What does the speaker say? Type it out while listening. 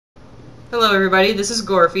Hello everybody, this is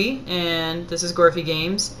Gorfy, and this is Gorfy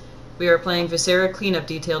Games. We are playing Viscera Cleanup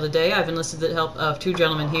Detail today. I've enlisted the help of two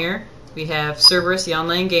gentlemen here. We have Cerberus, the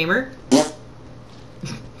online gamer.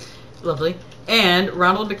 Lovely. And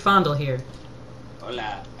Ronald McFondle here.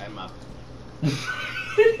 Hola, I'm up.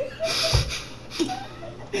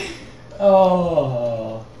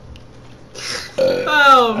 Oh.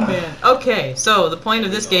 Oh man. Okay, so the point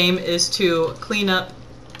of this game is to clean up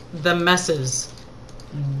the messes.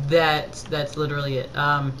 That's literally it.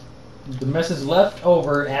 The messes left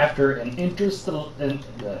over after an intergalactic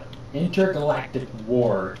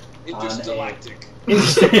war. Intergalactic.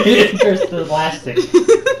 Intergalactic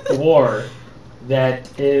war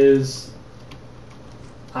that is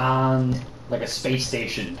on like a space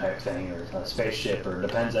station type thing, or a spaceship, or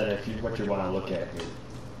depends on what you want to look at here.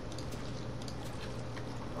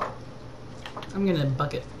 I'm gonna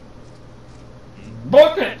bucket.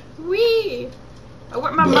 Bucket! Whee! I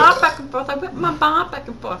whip my mop back and forth. I whip my mop back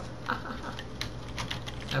and forth.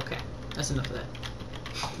 Okay, that's enough of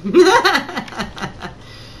that.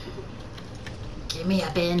 Give me a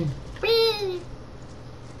bin. Whee!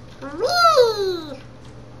 Whee!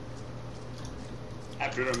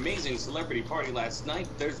 After an amazing celebrity party last night,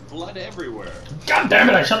 there's blood everywhere. God damn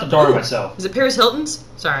it! I shut the door on myself. Is it Paris Hilton's?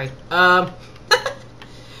 Sorry.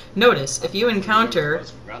 Notice if you encounter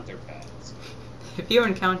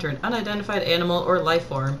an unidentified animal or life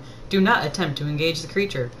form, do not attempt to engage the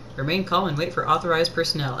creature. Remain calm and wait for authorized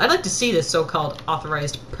personnel. I'd like to see this so-called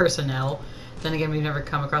authorized personnel. Then again, we've never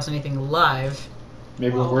come across anything live.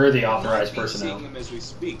 Maybe we're the authorized personnel. I'm seeing them as we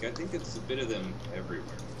speak. I think it's a bit of them everywhere.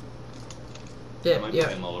 Yeah, I might yeah.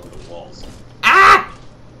 find them all over the walls. Ah!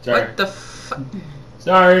 Sorry. What the f-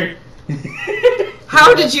 Sorry.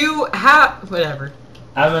 How did you... Whatever.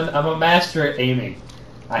 I'm a master at aiming.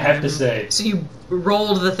 I have to say. So you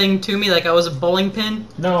rolled the thing to me like I was a bowling pin?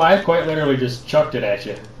 No, I quite literally just chucked it at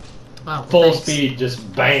you. Wow, Full thanks. speed,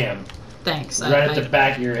 just bam. Thanks. Right at the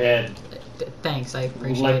back of your head. Thanks, I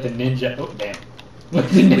appreciate Like it. the ninja. Oh, damn. Like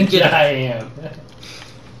the ninja I am.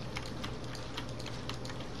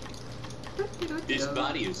 This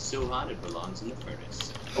body is so hot it belongs in the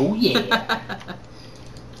furnace. Oh, yeah.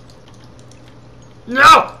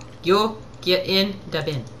 No! You get in the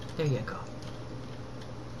bin. There you go.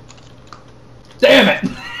 Damn it!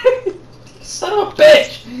 Son of a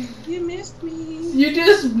bitch! You missed me. You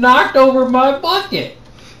just knocked over my bucket.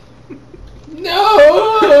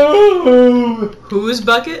 No! Whose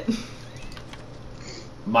bucket?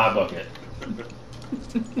 My bucket.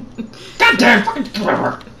 Goddamn fucking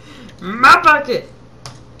river! My bucket!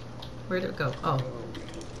 Where'd it go? Oh,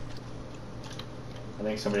 I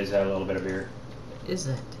think somebody's had a little bit of beer. is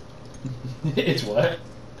that? It's what?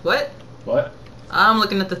 What? What? I'm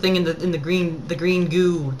looking at the thing in the green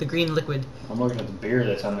goo, the green liquid. I'm looking at the beer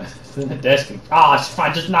that's on the desk. And, oh, it's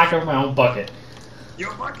fine. Just knocked over my own bucket.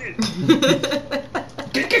 Your bucket.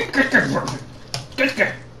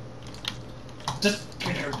 Just.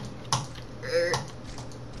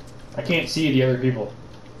 I can't see the other people.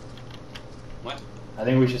 What? I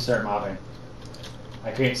think we should start mopping.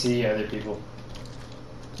 I can't see other people.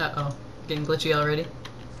 Uh-oh. Getting glitchy already?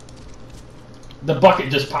 The bucket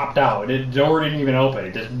just popped out. The door didn't even open.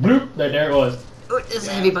 It just bloop. There it was. Oh, it's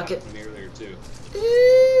a heavy bucket. Earlier too.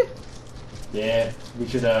 Yeah, we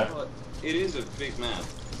should Well, it is a big map.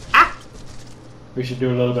 Ah! we should do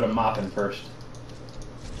a little bit of mopping first.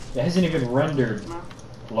 It hasn't even rendered.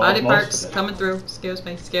 Body most parts of it. coming through. Excuse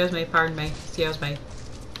me, pardon me, excuse me.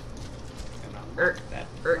 And I'm that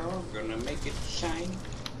er. gonna make it shine.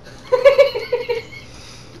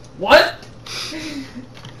 What?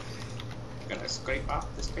 Gonna scrape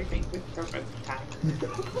off the scraping with turpentine.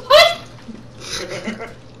 What?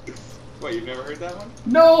 What, you've never heard that one?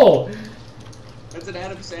 No! That's an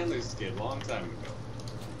Adam Sandler skit, long time ago.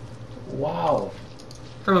 Wow.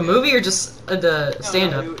 From a movie or just the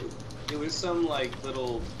stand-up? No, it was some like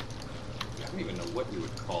little, I don't even know what you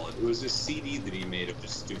would call it. It was a CD that he made of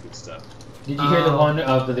just stupid stuff. Did you hear the Oh. one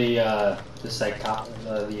of the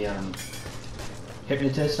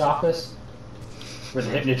hypnotist office? Where the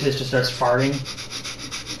hypnotist just starts farting?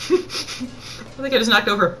 I think I just knocked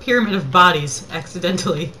over a pyramid of bodies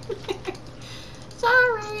accidentally.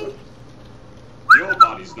 Sorry. Your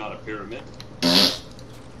body's not a pyramid.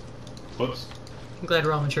 Whoops. I'm glad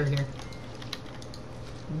we're all mature here.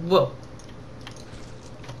 Whoa.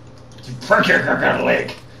 I got a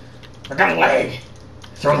leg. I got a leg.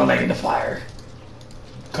 Throw the leg in the fire.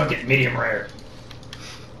 Cook it medium rare.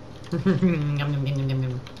 Yum, yum, yum, yum,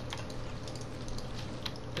 yum.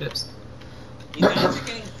 Oops. You guys are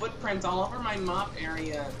getting footprints all over my mop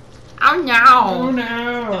area. Oh no! Oh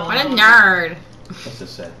no! What a nerd! What's this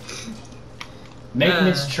say?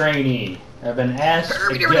 Maintenance trainee. I've been asked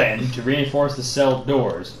again to reinforce the cell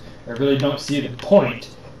doors. I really don't see the point.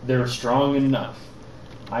 They're strong enough.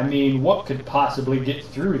 I mean, what could possibly get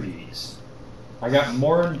through these? I got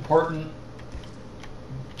more important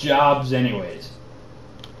jobs anyways.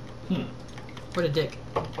 What a dick.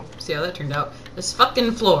 See how that turned out. This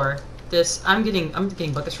fucking floor. I'm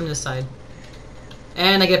getting buckets from this side.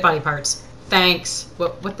 And I get body parts. Thanks.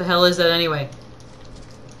 What the hell is that anyway?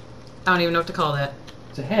 I don't even know what to call that.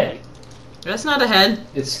 It's a head. That's not a head.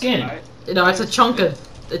 It's skin. No, it's a chunk of.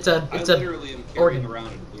 I literally am carrying around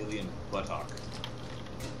an alien buttock.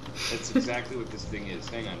 That's exactly what this thing is.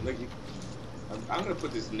 Hang on, look. I'm gonna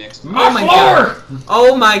put this next to My my floor! god!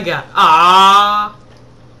 Oh my god! Ah!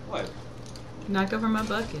 What? Knock over my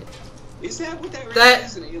bucket. Is that what that really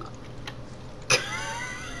is? An alien?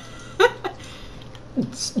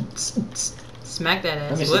 Smack that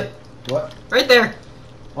ass. Let me What? see. What? Right there.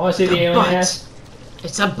 I want to see the alien butt. ass.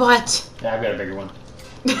 It's a butt. Yeah, I've got a bigger one.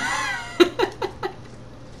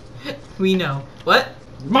 We know. What?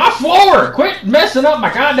 My floor! Quit messing up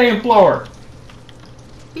my goddamn floor!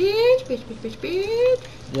 Bitch.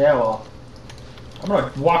 Yeah, well, I'm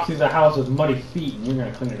gonna walk through the house with muddy feet and you're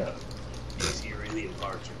gonna clean it up. These here alien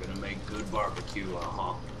parts are gonna make good barbecue,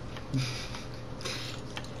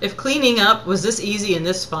 If cleaning up was this easy and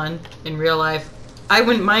this fun in real life, I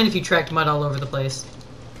wouldn't mind if you tracked mud all over the place.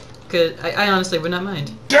 Cause I honestly would not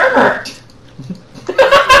mind. Dirt!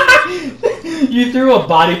 You threw a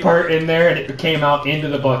body part in there and it came out into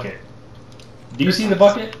the bucket. Do you see the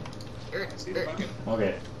bucket? I see the bucket.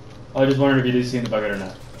 Okay. I just wondered if you did see the bucket or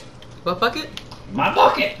not. What bucket? My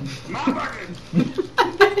bucket! My bucket!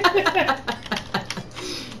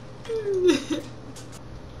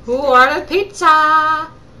 Who ordered pizza?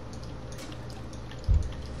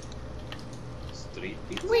 Street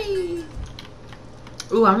pizza? Whee!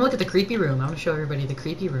 Ooh, I'm gonna look at the creepy room. I'm gonna show everybody the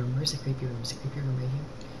creepy room. Where's the creepy room? Is the creepy room right here?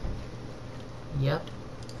 Yep.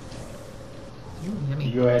 Ooh, yummy.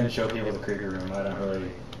 You go ahead and show people the creepy room. I don't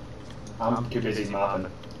really... I'm too busy mopping.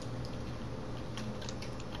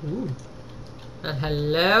 Ooh.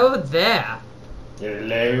 Hello there.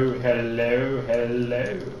 Hello.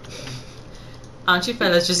 Aren't you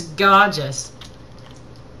fellas just gorgeous?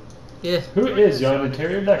 Yeah. Who is your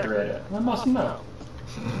interior decorator? I must know.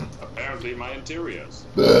 Apparently my interiors.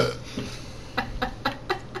 Ooh,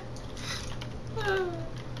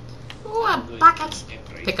 a bucket.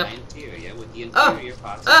 Pick up. My interior with the interior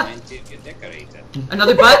parts of my interior decorator.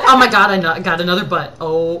 Another butt? Oh my god, I got another butt.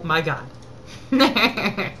 Oh my god.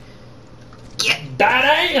 Get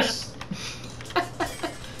that ass!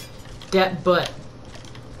 That butt.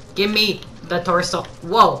 Give me the torso.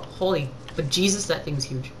 Whoa, holy. But Jesus, that thing's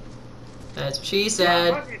huge. That's what she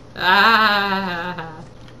said. Ah.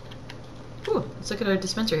 Ooh, let's look at our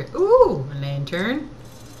dispenser here. Ooh, a lantern.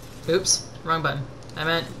 Oops, wrong button. I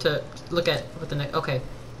meant to look at what the next. Okay,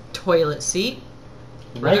 toilet seat.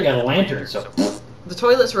 Now you got a lantern, so. The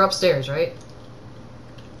toilets were upstairs, right?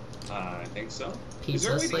 I think so. Pizza Is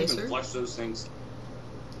there a way to slicer. even flush those things?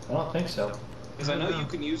 I don't think so. Because I know you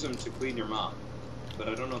can use them to clean your mop, but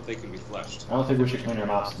I don't know if they can be flushed. I don't think we should clean our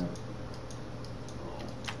mops now.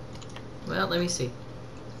 Well, let me see.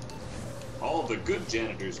 All the good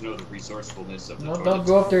janitors know the resourcefulness of the No, toilets. don't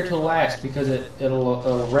go up there till last because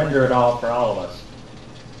it'll render it all for all of us.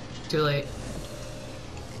 Too late.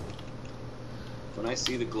 When I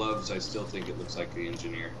see the gloves, I still think it looks like the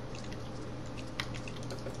engineer.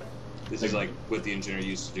 This is like what the engineer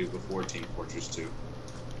used to do before Team Fortress 2.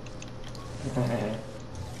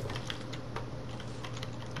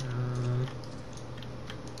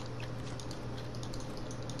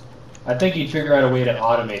 I think he'd figure out a way to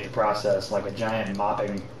automate the process, like a giant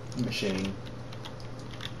mopping machine.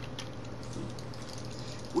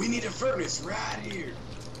 We need a furnace right here.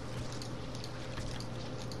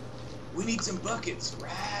 We need some buckets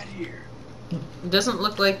right here. It doesn't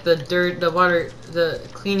look like the dirt, the water, the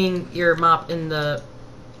cleaning your mop in the.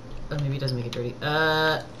 Oh, maybe it doesn't make it dirty.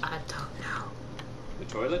 I don't know. The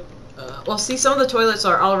toilet? Well, see, some of the toilets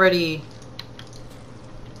are already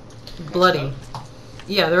bloody.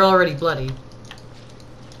 Yeah, they're already bloody.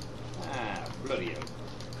 Ah, bloody.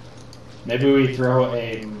 Maybe we throw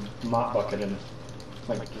a mop bucket in,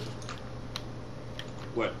 like just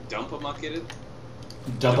What? Dump a bucket in?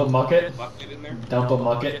 dump a bucket, Bucket in there? dump a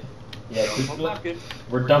bucket. Yeah, Dump a bucket.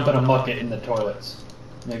 we're dumping a bucket in the toilets.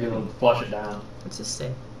 Maybe it'll flush it down. What's this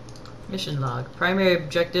say? Mission log. Primary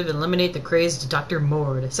objective, eliminate the crazed Dr.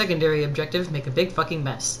 Mord. Secondary objective, make a big fucking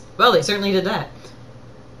mess. Well, they certainly did that.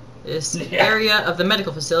 This area of the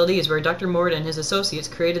medical facility is where Dr. Mord and his associates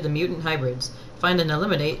created the mutant hybrids. Find and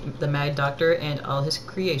eliminate the Mad Doctor and all his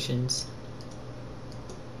creations.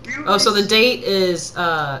 Oh, so the date is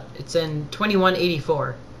it's in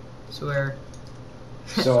 2184. So we're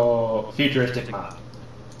So futuristic mob.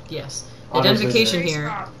 yes. The Honestly, identification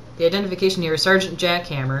here. The identification here is Sergeant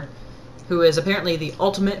Jackhammer, who is apparently the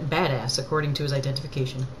ultimate badass according to his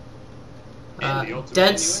identification.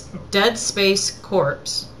 Dead Space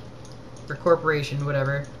Corps, or Corporation,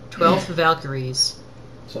 whatever. 12th Valkyries.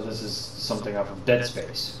 So this is something off of Dead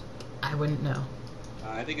Space. I wouldn't know.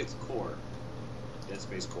 I think it's Core. Dead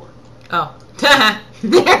Space Core. Oh.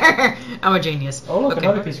 I'm a genius. Oh, look, Okay.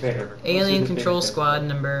 another piece of paper. Alien Let's see the Control paper. Squad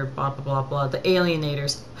number, blah, blah, blah, blah. The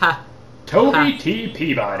Alienators. Ha. Toby Ha. T.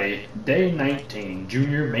 Peabody, Day 19,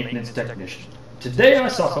 Junior Maintenance Technician. Today I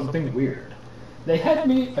saw something weird. They had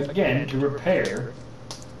me again to repair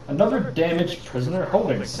another damaged prisoner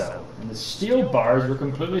holding cell, and the steel bars were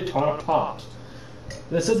completely torn apart.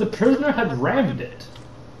 They said the prisoner had rammed it.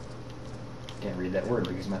 Can't read that word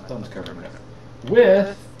because my thumb's covering it up.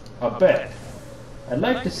 With a bed. I'd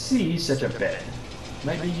like to see such a bed.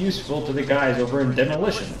 Might be useful to the guys over in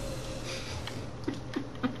demolition.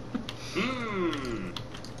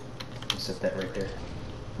 Set that right there.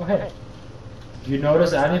 Go ahead. If you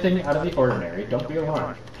notice anything out of the ordinary, don't be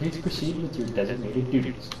alarmed. Please proceed with your designated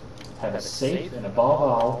duties. Have a safe and above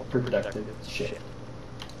all, productive shift.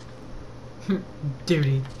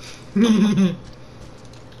 Duty.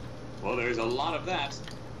 Well, there's a lot of that.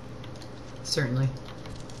 Certainly.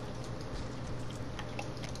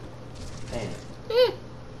 Man.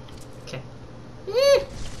 Okay.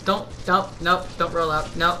 Don't roll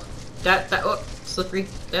out. No. That, oh, slippery.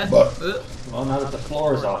 That. Well, now that the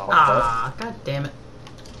floor is all fucked up. Ah, god damn it.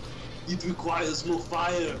 It requires more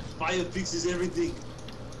fire. Fire fixes everything.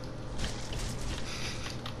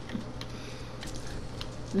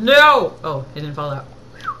 No! Oh, it didn't fall out.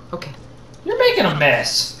 Okay. You're making a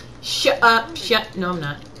mess. Shut up. No, I'm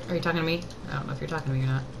not. Are you talking to me? I don't know if you're talking to me or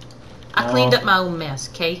not. I No. cleaned up my own mess,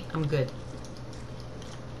 okay? I'm good.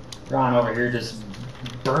 Ron over here just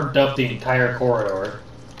burnt up the entire corridor.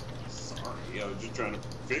 Sorry, I was just trying to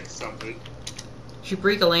fix something. Did you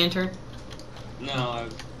break a lantern? No,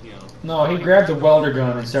 No, he grabbed the welder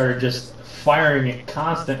gun and started just firing it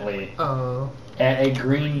constantly Oh. at a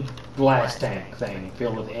green glass tank thing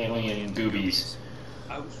filled with alien goobies.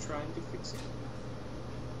 I was trying to fix it.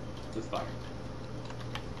 With fire.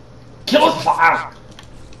 Kill with fire!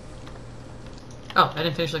 Oh, I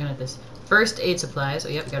didn't finish looking at this. First aid supplies. Oh,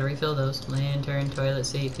 yep, gotta refill those. Lantern, toilet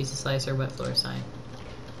seat, piece of slicer, wet floor sign.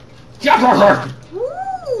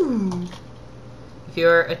 Woo! If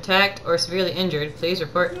you're attacked or severely injured, please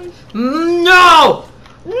report. No!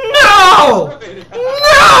 No!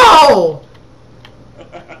 No!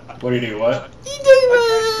 What do you do? What? I tried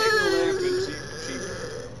to take the lamp and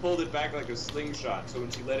she pulled it back like a slingshot, so when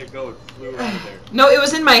she let it go, it flew out of there. No, it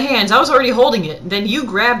was in my hands. I was already holding it. Then you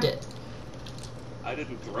grabbed it. I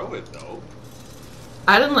didn't throw it, though.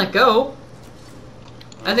 I didn't let go.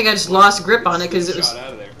 I think I just lost grip on it because it was. Shot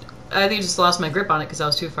out of there. I think I just lost my grip on it because I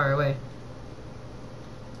was too far away.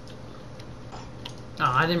 Oh,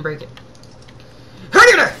 I didn't break it.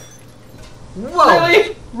 Whoa!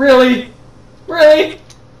 Really? Really? Really?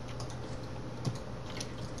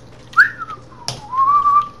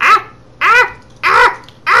 Ah! Ah! Ah!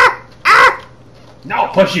 Ah! Ah! No,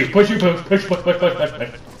 push you, push.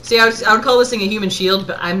 See, I would call this thing a human shield,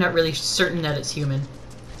 but I'm not really certain that it's human.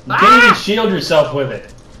 You can't even shield yourself with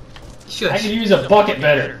it. Shush. I could use a bucket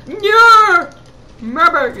better. Yeah! My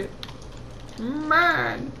bucket.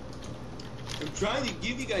 Man. I'm trying to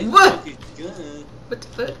give you guys What? a fucking gun. What the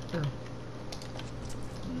fuck? Oh.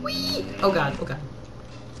 Whee! Oh god, oh god.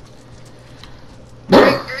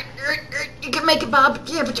 You can make it, Bob.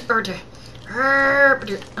 Yeah, but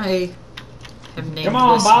I have named Come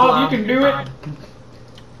on, this Bob, blob you can do Bob. it.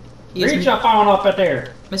 He is Reach up on up at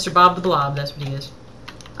there. Mr. Bob the Blob, that's what he is.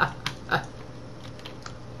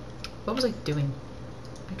 What was I doing?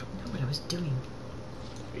 I don't know what I was doing.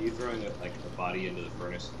 Are you throwing a body into the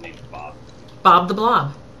furnace named Bob? Bob the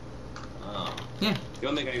Blob. Oh. Yeah. The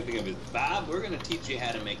only thing I can think of is, Bob, we're going to teach you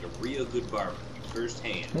how to make a real good barbecue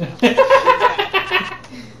firsthand.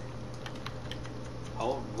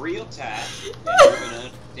 Hold real tight, and you're going to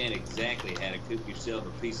understand exactly how to cook yourself a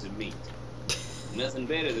piece of meat. Nothing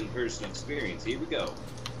better than personal experience. Here we go.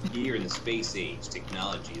 Here in the space age,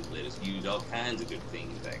 technology has let us use all kinds of good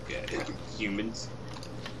things like humans,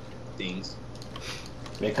 things.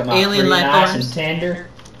 They come out Alien pretty life nice forms. and tender,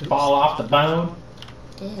 fall off the bone.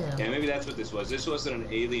 Ew. Yeah, maybe that's what this was. This wasn't an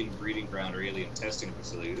alien breeding ground or alien testing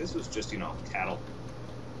facility. This was just, cattle.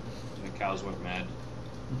 And the cows went mad.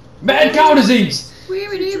 Mad cow disease!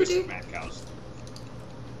 Futuristic mad cows.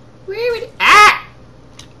 Ah!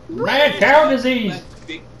 Mad cow disease!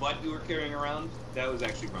 big butt you were carrying around, that was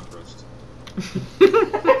actually rump roast.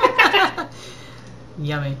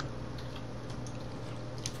 Yummy.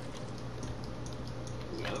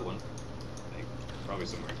 There's another one. I think probably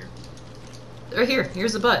somewhere here. Right here.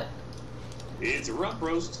 Here's the butt. It's a rump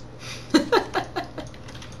roast. Keep it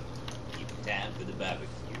time for the barbecue.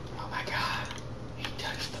 Oh my god. He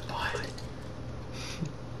touched the butt.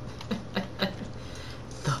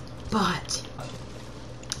 The butt.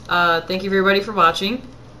 Thank you everybody for watching.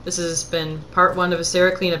 This has been part 1 of a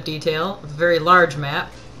Viscera cleanup detail, a very large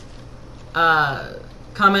map.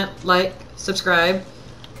 Comment, like, subscribe.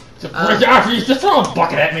 You just throw a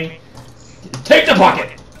bucket at me. Take the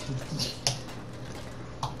bucket!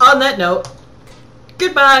 On that note,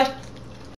 goodbye.